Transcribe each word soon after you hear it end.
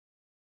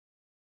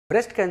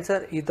Breast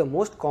cancer is the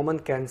most common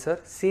cancer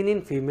seen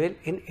in female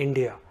in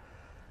India.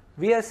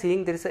 We are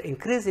seeing there is an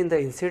increase in the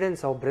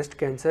incidence of breast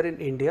cancer in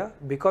India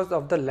because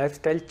of the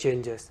lifestyle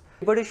changes.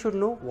 Everybody should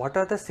know what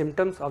are the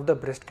symptoms of the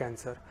breast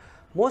cancer.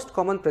 Most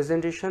common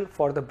presentation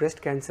for the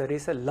breast cancer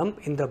is a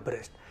lump in the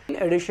breast. In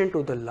addition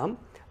to the lump,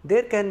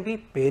 there can be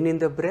pain in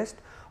the breast,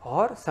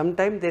 or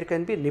sometimes there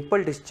can be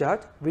nipple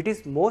discharge, which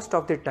is most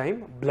of the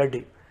time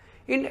bloody.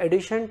 In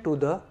addition to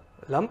the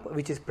lump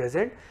which is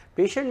present,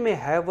 patient may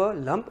have a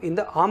lump in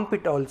the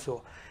armpit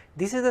also.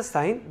 This is a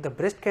sign the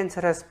breast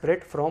cancer has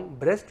spread from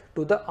breast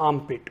to the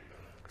armpit.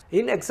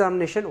 In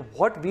examination,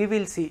 what we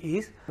will see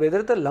is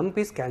whether the lump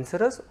is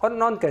cancerous or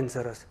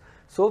non-cancerous.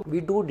 So we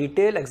do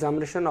detailed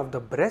examination of the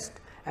breast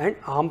and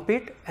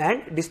armpit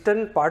and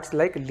distant parts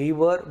like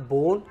liver,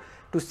 bone,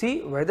 to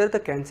see whether the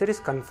cancer is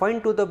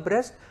confined to the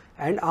breast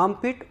and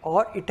armpit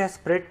or it has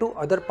spread to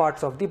other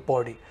parts of the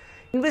body.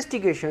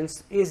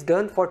 Investigations is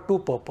done for two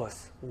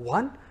purposes.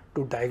 One,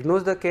 to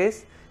diagnose the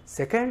case.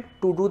 Second,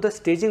 to do the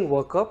staging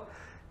workup.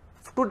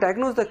 To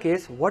diagnose the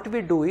case, what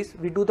we do is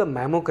we do the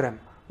mammogram,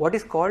 what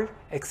is called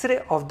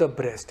X-ray of the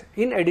breast.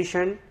 In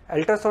addition,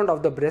 ultrasound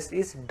of the breast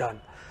is done.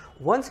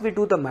 Once we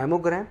do the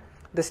mammogram,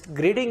 the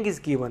grading is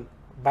given,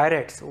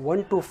 Barrett's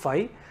 1 to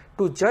 5,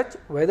 to judge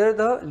whether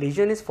the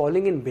lesion is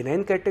falling in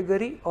benign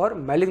category or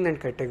malignant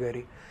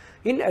category.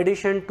 In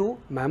addition to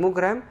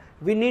mammogram,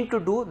 we need to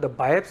do the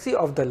biopsy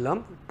of the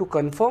lump to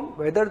confirm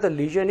whether the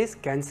lesion is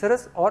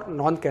cancerous or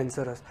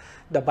non-cancerous.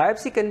 The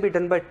biopsy can be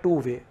done by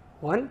two ways.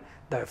 One,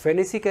 the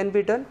FNAC can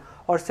be done,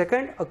 or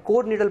second, a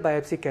core needle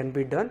biopsy can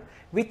be done,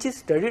 which is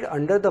studied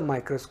under the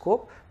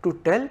microscope to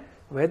tell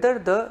whether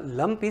the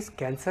lump is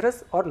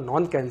cancerous or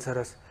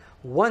non-cancerous.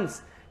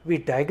 Once we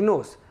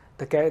diagnose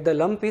the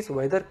lump is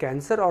whether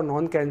cancer or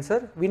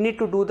non-cancer, we need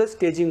to do the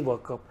staging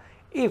workup.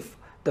 If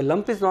the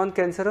lump is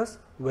non-cancerous,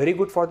 very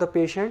good for the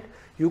patient.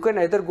 You can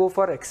either go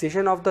for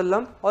excision of the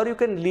lump or you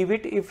can leave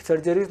it if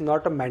surgery is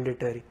not a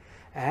mandatory.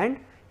 And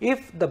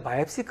if the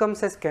biopsy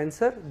comes as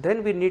cancer,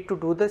 then we need to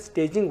do the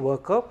staging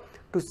workup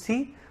to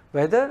see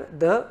whether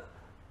the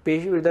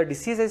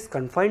disease is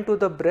confined to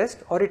the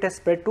breast or it has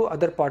spread to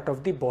other part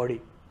of the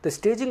body. The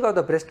staging of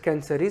the breast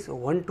cancer is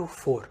 1 to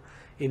 4.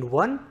 In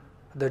 1,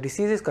 the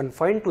disease is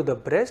confined to the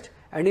breast,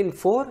 and in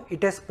 4,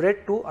 it has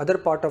spread to other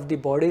part of the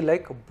body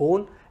like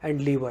bone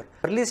and liver.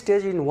 Early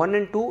stage in 1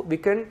 and 2, we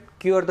can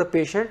cure the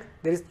patient.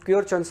 There is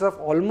cure chances of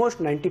almost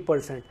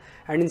 90%,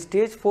 and in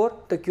stage 4,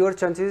 the cure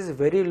chances is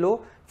very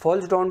low,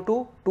 falls down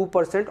to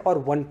 2% or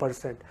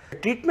 1%. The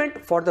treatment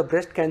for the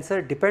breast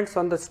cancer depends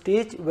on the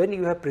stage when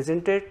you have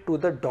presented to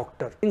the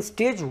doctor. In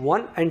stage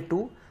 1 and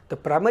 2, the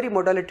primary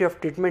modality of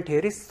treatment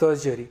here is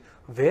surgery,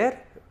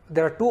 where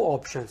there are two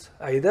options,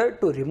 either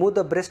to remove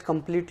the breast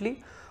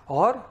completely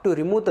or to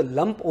remove the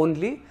lump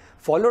only,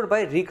 followed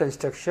by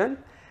reconstruction,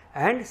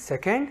 and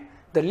second,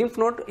 the lymph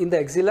node in the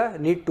axilla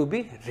need to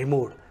be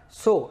removed.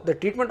 So the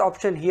treatment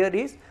option here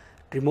is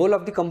removal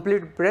of the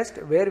complete breast,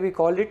 where we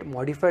call it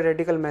modified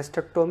radical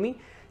mastectomy.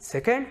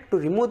 Second, to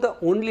remove the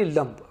only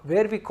lump,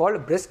 where we call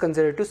breast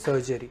conservative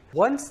surgery.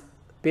 Once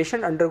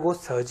patient undergoes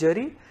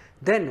surgery,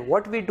 then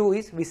what we do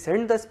is we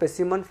send the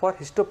specimen for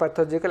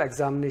histopathological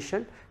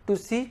examination to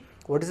see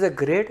what is the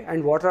grade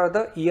and what are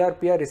the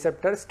ER/PR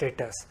receptor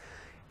status.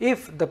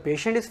 If the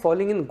patient is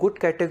falling in good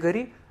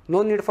category,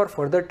 no need for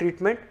further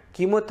treatment,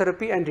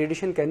 chemotherapy and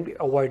radiation can be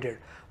avoided.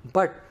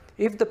 But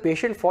if the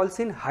patient falls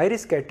in high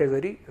risk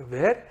category,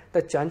 where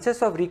the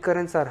chances of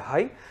recurrence are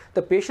high,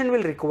 the patient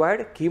will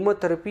require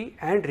chemotherapy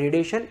and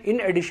radiation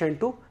in addition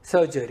to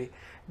surgery.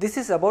 This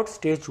is about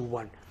stage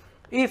 1.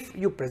 If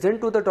you present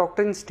to the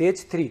doctor in stage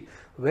 3,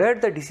 where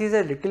the disease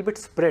is a little bit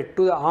spread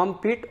to the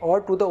armpit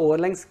or to the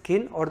overlying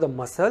skin or the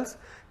muscles,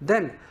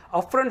 then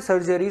upfront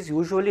surgery is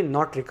usually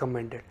not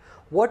recommended.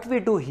 What we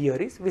do here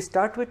is we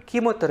start with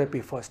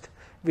chemotherapy first.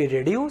 We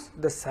reduce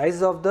the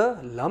size of the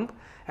lump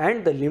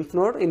and the lymph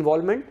node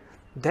involvement.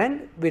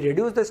 Then we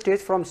reduce the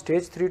stage from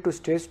stage 3 to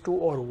stage 2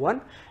 or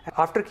 1.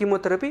 After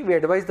chemotherapy, we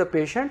advise the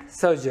patient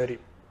surgery.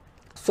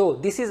 So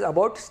this is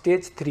about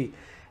stage 3.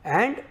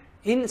 And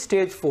in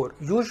stage 4,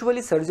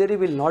 usually surgery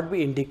will not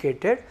be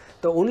indicated.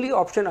 The only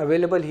option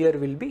available here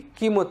will be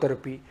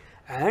chemotherapy.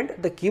 And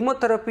the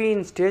chemotherapy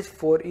in stage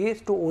 4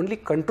 is to only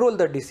control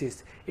the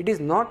disease. It is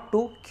not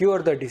to cure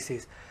the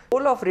disease. The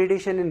goal of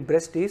radiation in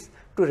breast is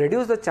to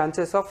reduce the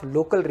chances of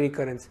local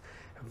recurrence.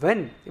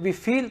 When we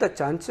feel the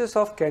chances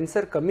of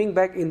cancer coming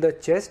back in the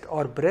chest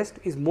or breast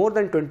is more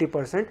than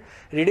 20%,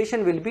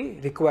 radiation will be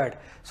required.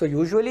 So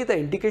usually the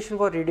indication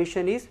for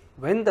radiation is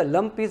when the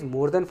lump is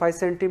more than 5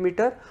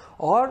 cm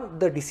or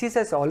the disease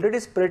has already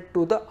spread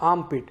to the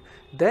armpit,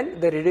 then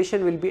the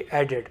radiation will be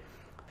added.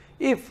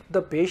 If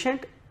the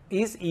patient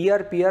is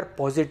ER/PR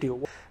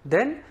positive,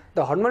 then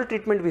the hormonal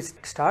treatment will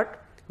start,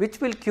 which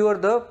will cure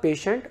the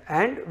patient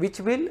and which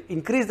will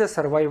increase the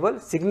survival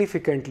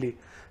significantly.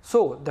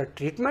 So the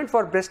treatment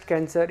for breast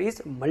cancer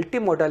is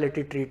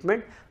multimodality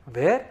treatment,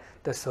 where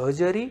the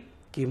surgery,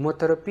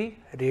 chemotherapy,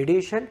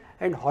 radiation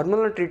and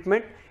hormonal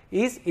treatment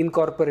is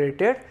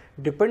incorporated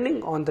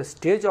depending on the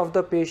stage of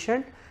the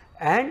patient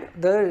and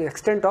the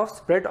extent of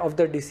spread of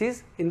the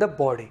disease in the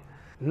body.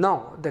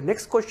 Now the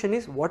next question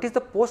is, what is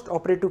the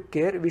post-operative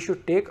care we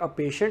should take a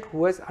patient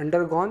who has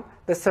undergone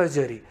the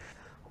surgery?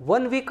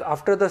 1 week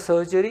after the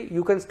surgery,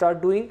 you can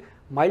start doing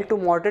mild to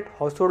moderate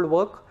household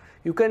work.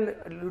 You can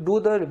do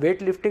the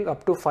weightlifting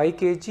up to 5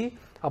 kg.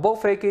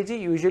 Above 5 kg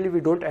usually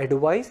we don't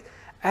advise.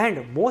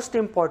 And most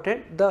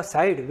important, the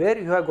side where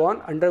you have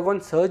undergone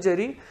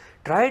surgery,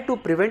 try to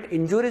prevent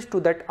injuries to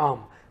that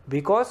arm,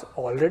 because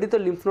already the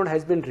lymph node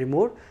has been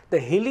removed. The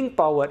healing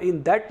power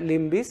in that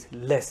limb is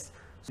less.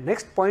 So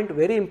next point,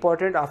 very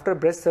important after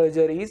breast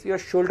surgery, is your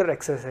shoulder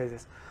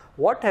exercises.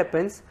 What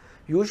happens?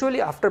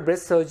 Usually after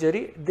breast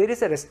surgery, there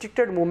is a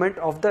restricted movement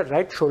of the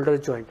right shoulder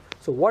joint.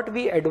 So what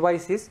we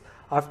advise is,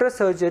 after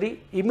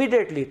surgery,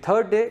 immediately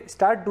 3rd day,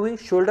 start doing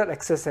shoulder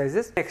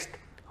exercises. Next,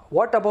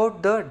 what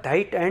about the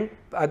diet and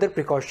other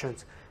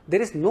precautions?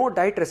 There is no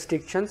diet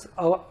restrictions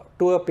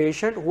to a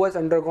patient who has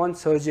undergone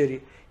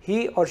surgery.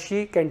 He or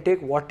she can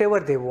take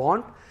whatever they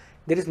want.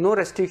 There is no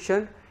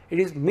restriction. It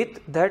is myth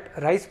that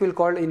rice will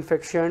cause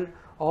infection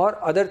or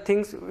other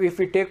things, if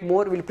we take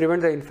more, will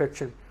prevent the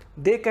infection.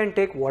 They can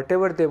take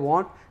whatever they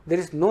want. There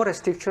is no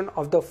restriction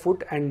of the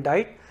food and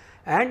diet.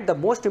 And the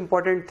most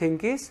important thing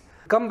is,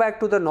 come back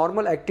to the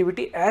normal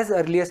activity as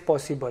early as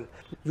possible.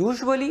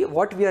 Usually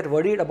what we are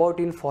worried about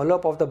in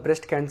follow-up of the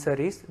breast cancer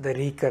is the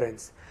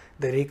recurrence.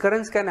 The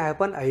recurrence can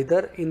happen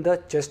either in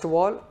the chest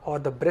wall or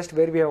the breast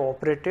where we have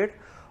operated,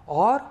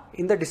 or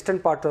in the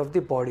distant part of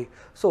the body.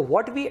 So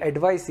what we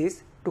advise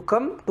is to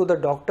come to the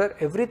doctor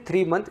every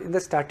 3 months in the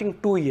starting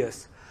 2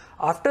 years.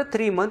 After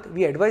 3 months,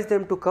 we advise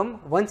them to come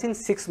once in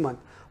 6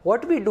 months.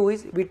 What we do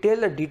is, we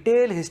tell a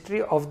detailed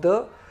history of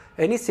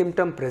any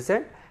symptom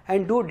present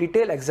and do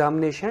detailed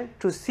examination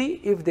to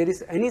see if there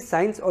is any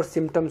signs or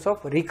symptoms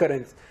of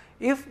recurrence.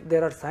 If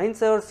there are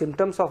signs or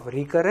symptoms of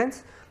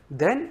recurrence,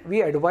 then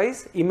we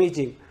advise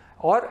imaging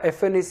or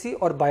FNAC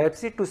or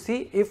biopsy to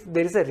see if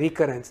there is a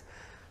recurrence.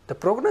 The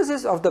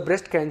prognosis of the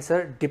breast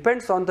cancer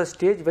depends on the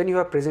stage when you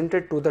have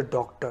presented to the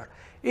doctor.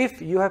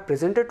 If you have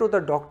presented to the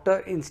doctor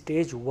in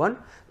stage 1,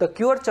 the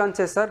cure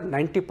chances are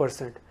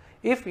 90%.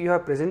 If you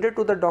have presented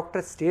to the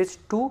doctor stage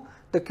 2,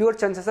 the cure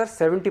chances are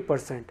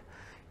 70%.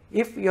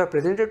 If you have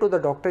presented to the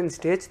doctor in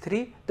stage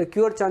 3, the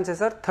cure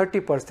chances are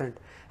 30%.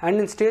 And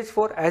in stage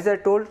 4, as I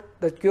told,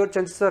 the cure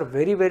chances are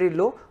very, very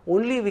low.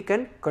 Only we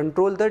can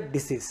control the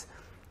disease.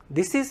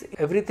 This is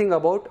everything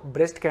about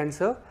breast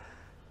cancer.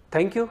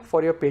 Thank you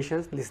for your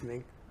patience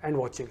listening and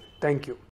watching. Thank you.